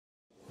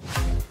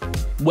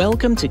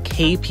Welcome to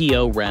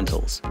KPO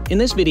Rentals. In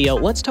this video,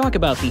 let's talk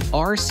about the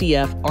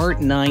RCF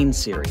ART 9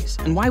 series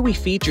and why we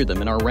feature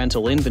them in our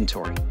rental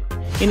inventory.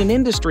 In an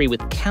industry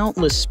with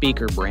countless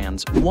speaker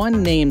brands,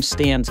 one name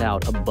stands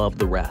out above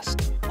the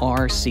rest: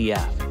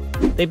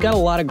 RCF. They've got a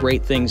lot of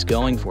great things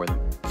going for them.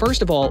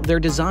 First of all, they're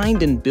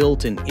designed and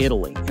built in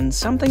Italy, and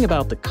something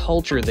about the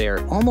culture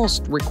there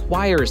almost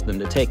requires them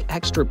to take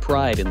extra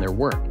pride in their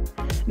work.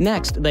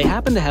 Next, they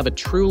happen to have a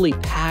truly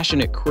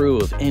passionate crew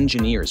of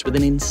engineers with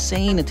an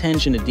insane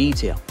attention to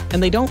detail,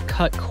 and they don't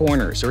cut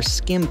corners or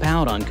skimp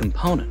out on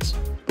components.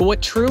 But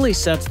what truly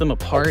sets them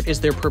apart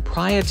is their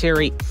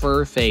proprietary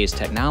fur phase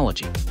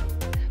technology.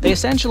 They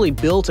essentially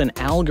built an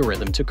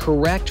algorithm to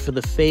correct for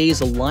the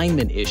phase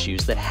alignment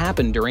issues that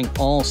happen during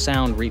all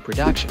sound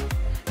reproduction.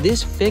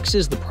 This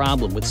fixes the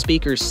problem with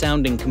speakers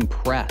sounding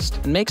compressed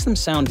and makes them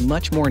sound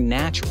much more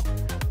natural.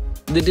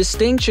 The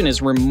distinction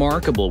is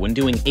remarkable when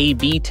doing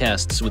A/B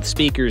tests with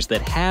speakers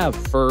that have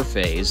fur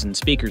phase and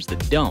speakers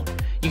that don't.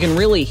 You can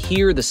really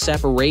hear the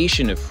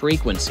separation of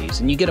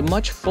frequencies, and you get a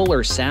much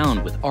fuller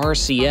sound with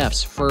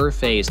RCF's fur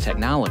phase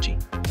technology.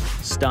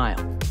 Style.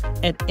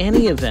 At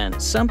any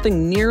event,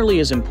 something nearly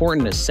as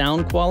important as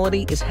sound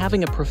quality is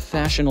having a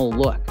professional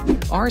look.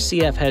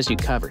 RCF has you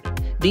covered.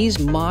 These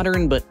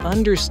modern but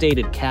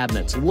understated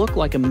cabinets look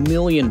like $1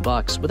 million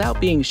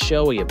without being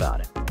showy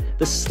about it.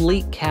 The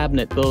sleek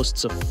cabinet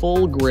boasts a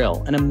full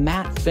grille and a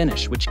matte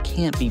finish which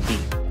can't be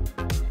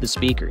beat. The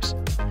speakers.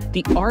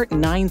 The ART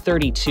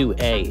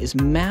 932A is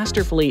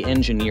masterfully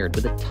engineered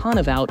with a ton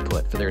of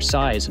output for their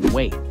size and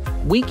weight.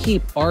 We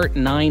keep ART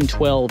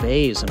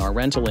 912As in our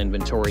rental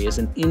inventory as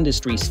an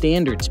industry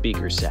standard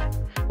speaker set.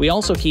 We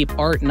also keep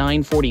ART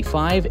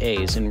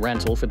 945As in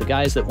rental for the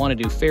guys that want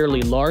to do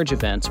fairly large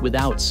events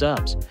without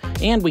subs.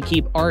 And we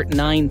keep ART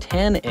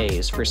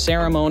 910As for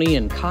ceremony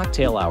and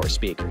cocktail hour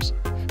speakers.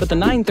 But the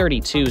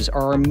 932s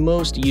are our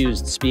most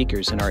used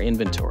speakers in our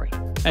inventory.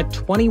 At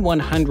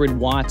 2100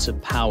 watts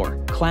of power,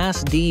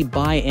 Class D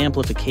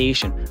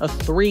bi-amplification, a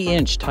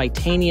 3-inch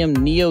titanium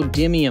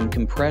neodymium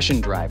compression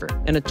driver,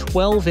 and a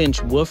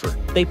 12-inch woofer,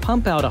 they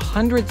pump out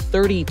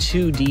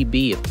 132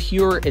 dB of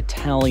pure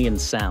Italian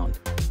sound.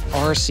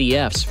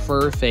 RCF's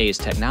fur phase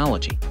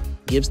technology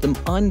gives them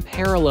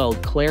unparalleled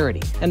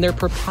clarity, and their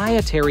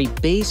proprietary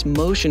bass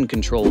motion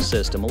control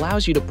system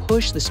allows you to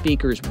push the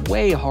speakers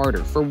way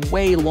harder for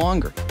way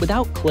longer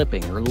without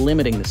clipping or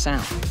limiting the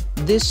sound.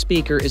 This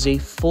speaker is a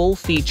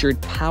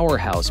full-featured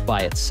powerhouse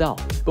by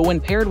itself, but when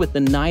paired with the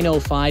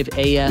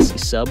 905AS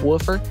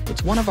subwoofer,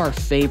 it's one of our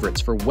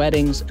favorites for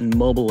weddings and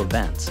mobile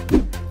events.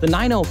 The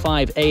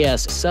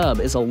 905AS Sub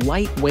is a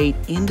lightweight,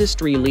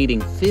 industry-leading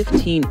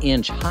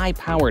 15-inch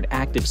high-powered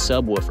active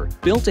subwoofer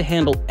built to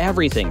handle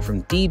everything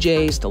from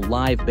DJs to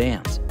live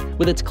bands.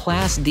 With its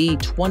Class D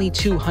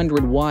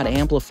 2200-watt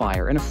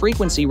amplifier and a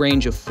frequency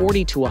range of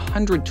 40 to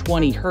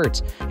 120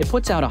 Hz, it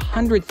puts out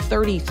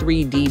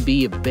 133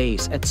 dB of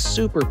bass at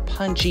super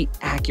punchy,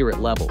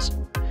 accurate levels.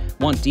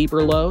 Want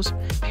deeper lows?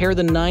 Pair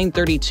the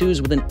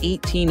 932s with an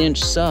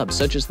 18-inch sub,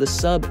 such as the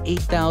Sub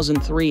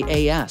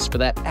 8003AS for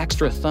that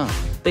extra thump.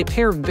 They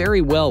pair very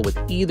well with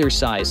either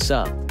size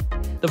sub.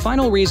 The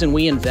final reason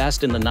we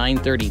invest in the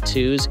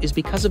 932s is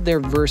because of their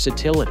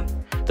versatility.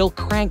 They'll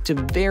crank to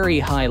very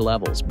high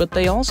levels, but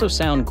they also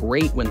sound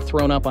great when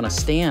thrown up on a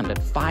stand at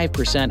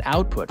 5%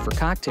 output for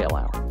cocktail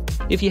hour.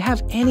 If you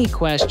have any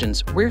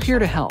questions, we're here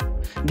to help.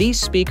 These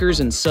speakers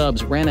and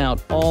subs rent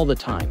out all the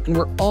time, and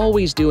we're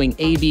always doing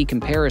A/B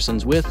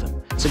comparisons with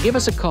them, so give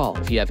us a call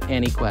if you have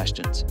any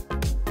questions.